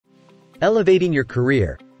Elevating your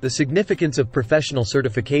career, the significance of professional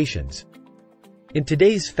certifications. In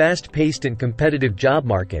today's fast-paced and competitive job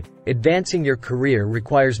market, advancing your career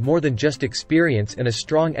requires more than just experience and a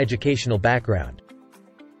strong educational background.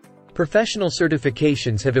 Professional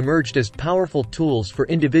certifications have emerged as powerful tools for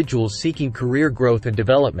individuals seeking career growth and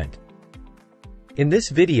development. In this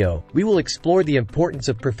video, we will explore the importance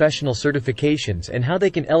of professional certifications and how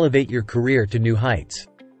they can elevate your career to new heights.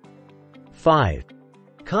 5.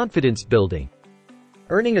 Confidence building.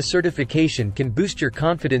 Earning a certification can boost your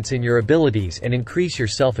confidence in your abilities and increase your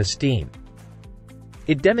self-esteem.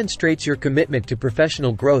 It demonstrates your commitment to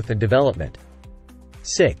professional growth and development.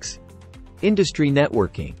 6. Industry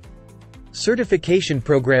networking. Certification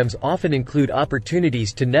programs often include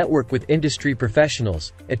opportunities to network with industry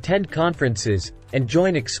professionals, attend conferences, and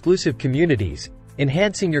join exclusive communities,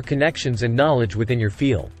 enhancing your connections and knowledge within your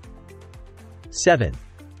field. 7.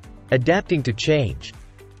 Adapting to change.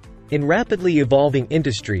 In rapidly evolving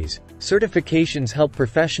industries, certifications help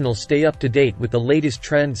professionals stay up to date with the latest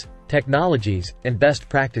trends, technologies, and best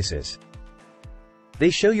practices. They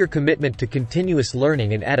show your commitment to continuous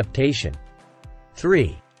learning and adaptation.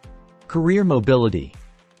 3. Career mobility.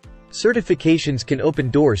 Certifications can open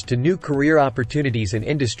doors to new career opportunities and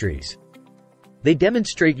industries. They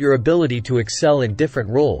demonstrate your ability to excel in different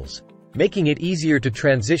roles, making it easier to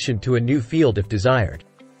transition to a new field if desired.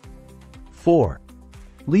 4.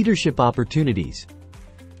 Leadership opportunities.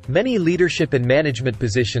 Many leadership and management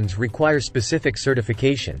positions require specific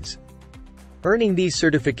certifications. Earning these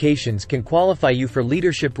certifications can qualify you for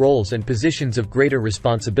leadership roles and positions of greater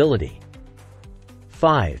responsibility.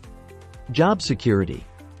 5. Job security.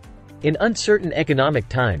 In uncertain economic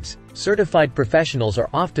times, certified professionals are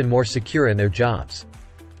often more secure in their jobs.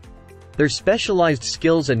 Their specialized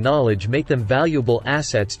skills and knowledge make them valuable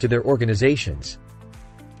assets to their organizations.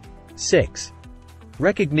 6.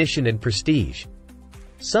 Recognition and prestige.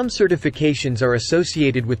 Some certifications are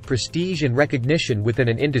associated with prestige and recognition within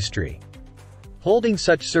an industry. Holding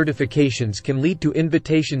such certifications can lead to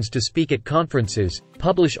invitations to speak at conferences,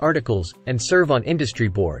 publish articles, and serve on industry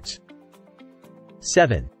boards.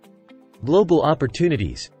 7. Global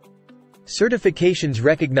opportunities. Certifications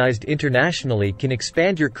recognized internationally can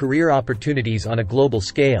expand your career opportunities on a global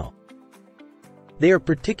scale. They are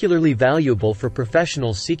particularly valuable for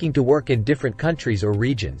professionals seeking to work in different countries or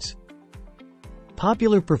regions.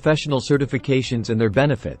 Popular professional certifications and their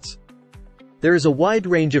benefits. There is a wide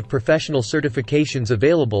range of professional certifications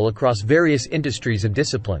available across various industries and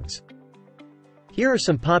disciplines. Here are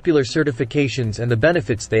some popular certifications and the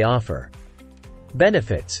benefits they offer.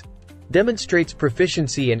 Benefits. Demonstrates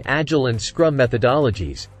proficiency in Agile and Scrum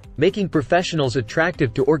methodologies, making professionals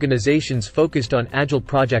attractive to organizations focused on Agile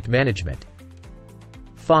project management.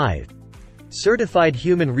 5. Certified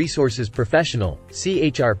Human Resources Professional,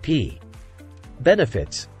 CHRP.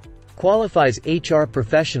 Benefits. Qualifies HR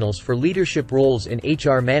professionals for leadership roles in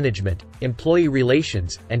HR management, employee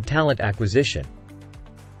relations, and talent acquisition.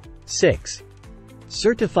 6.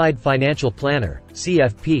 Certified Financial Planner,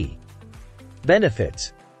 CFP.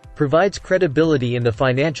 Benefits. Provides credibility in the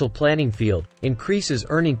financial planning field, increases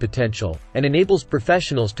earning potential, and enables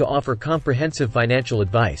professionals to offer comprehensive financial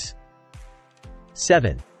advice.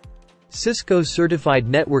 7. Cisco Certified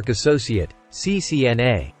Network Associate,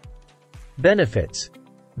 CCNA. Benefits.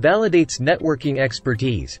 Validates networking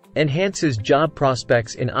expertise, enhances job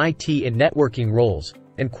prospects in IT and networking roles,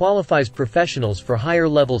 and qualifies professionals for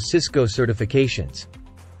higher-level Cisco certifications.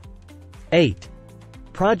 8.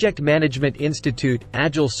 Project Management Institute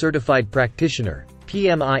Agile Certified Practitioner,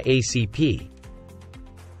 PMI-ACP.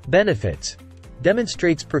 Benefits.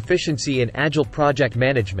 Demonstrates proficiency in Agile project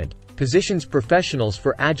management, positions professionals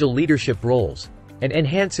for Agile leadership roles, and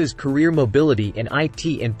enhances career mobility in IT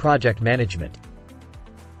and project management.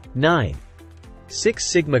 9. Six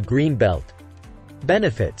Sigma Green Belt.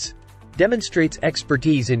 Benefits. Demonstrates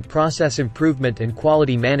expertise in process improvement and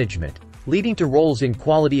quality management, leading to roles in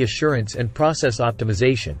quality assurance and process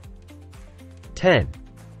optimization. 10.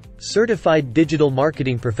 Certified Digital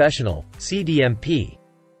Marketing Professional, CDMP.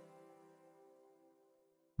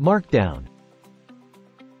 Markdown.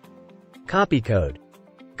 Copy code.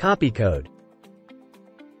 Copy code.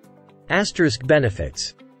 Asterisk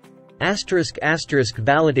benefits. Asterisk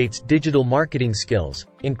validates digital marketing skills,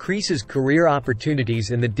 increases career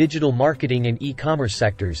opportunities in the digital marketing and e-commerce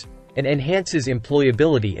sectors, and enhances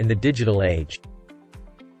employability in the digital age.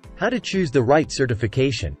 How to choose the right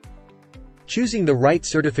certification. Choosing the right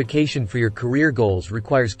certification for your career goals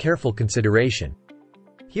requires careful consideration.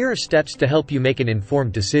 Here are steps to help you make an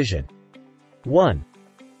informed decision. 1.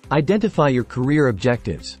 Identify your career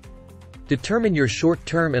objectives. Determine your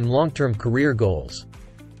short-term and long-term career goals.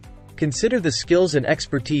 Consider the skills and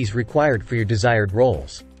expertise required for your desired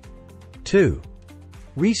roles. 2.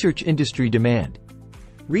 Research industry demand.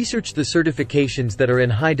 Research the certifications that are in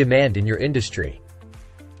high demand in your industry.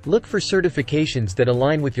 Look for certifications that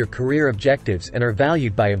align with your career objectives and are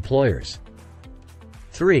valued by employers.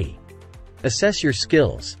 3. Assess your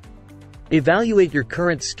skills. Evaluate your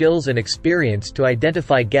current skills and experience to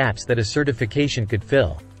identify gaps that a certification could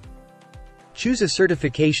fill. Choose a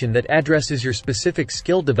certification that addresses your specific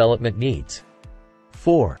skill development needs.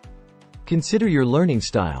 4. Consider your learning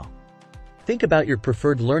style. Think about your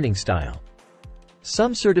preferred learning style.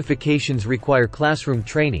 Some certifications require classroom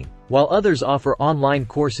training, while others offer online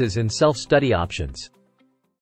courses and self-study options.